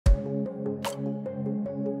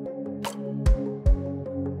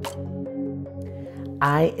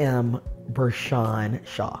I am Bershan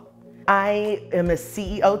Shaw. I am a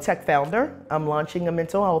CEO tech founder. I'm launching a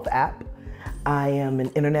mental health app. I am an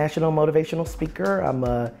international motivational speaker. I'm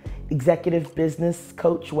a executive business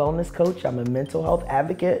coach, wellness coach. I'm a mental health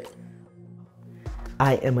advocate.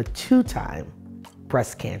 I am a two-time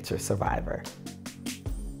breast cancer survivor.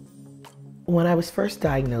 When I was first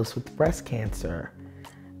diagnosed with breast cancer,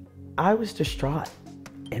 I was distraught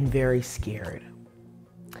and very scared.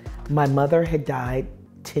 My mother had died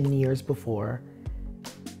 10 years before,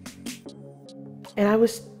 and I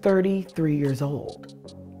was 33 years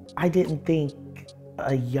old. I didn't think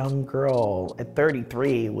a young girl at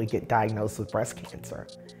 33 would get diagnosed with breast cancer.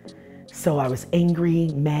 So I was angry,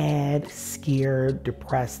 mad, scared,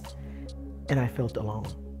 depressed, and I felt alone.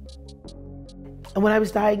 And when I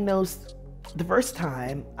was diagnosed the first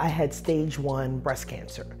time, I had stage 1 breast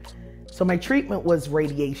cancer. So my treatment was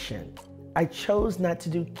radiation. I chose not to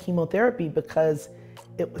do chemotherapy because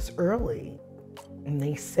it was early. And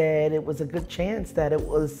they said it was a good chance that it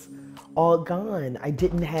was all gone. I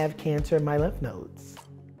didn't have cancer in my lymph nodes.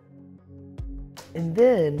 And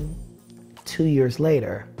then 2 years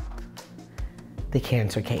later, the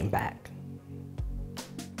cancer came back.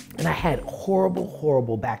 And I had horrible,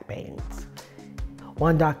 horrible back pains.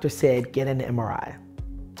 One doctor said, get an MRI.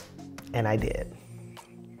 And I did.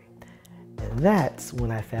 And that's when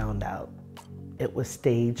I found out it was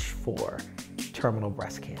stage 4 terminal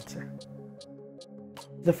breast cancer.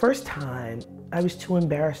 The first time, I was too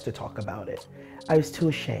embarrassed to talk about it. I was too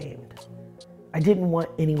ashamed. I didn't want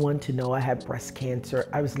anyone to know I had breast cancer.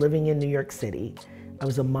 I was living in New York City. I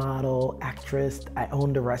was a model, actress. I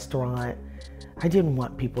owned a restaurant. I didn't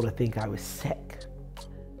want people to think I was sick.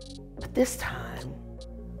 But this time,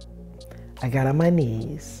 I got on my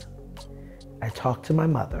knees. I talked to my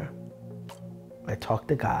mother. I talked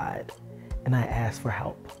to God, and I asked for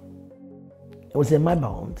help. It was in my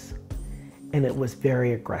bones, and it was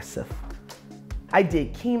very aggressive. I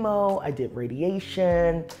did chemo, I did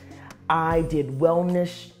radiation, I did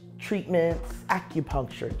wellness treatments,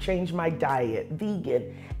 acupuncture, changed my diet,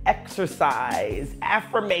 vegan, exercise,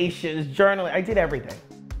 affirmations, journaling, I did everything.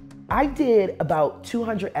 I did about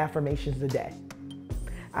 200 affirmations a day.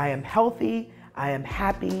 I am healthy, I am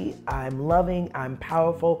happy, I'm loving, I'm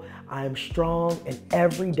powerful, I'm strong, and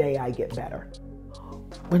every day I get better.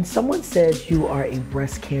 When someone says you are a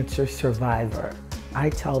breast cancer survivor, I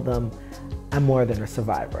tell them I'm more than a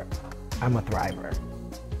survivor. I'm a thriver.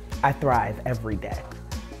 I thrive every day.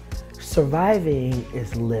 Surviving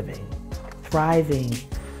is living. Thriving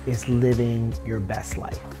is living your best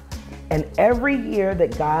life. And every year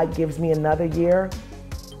that God gives me another year,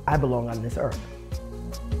 I belong on this earth.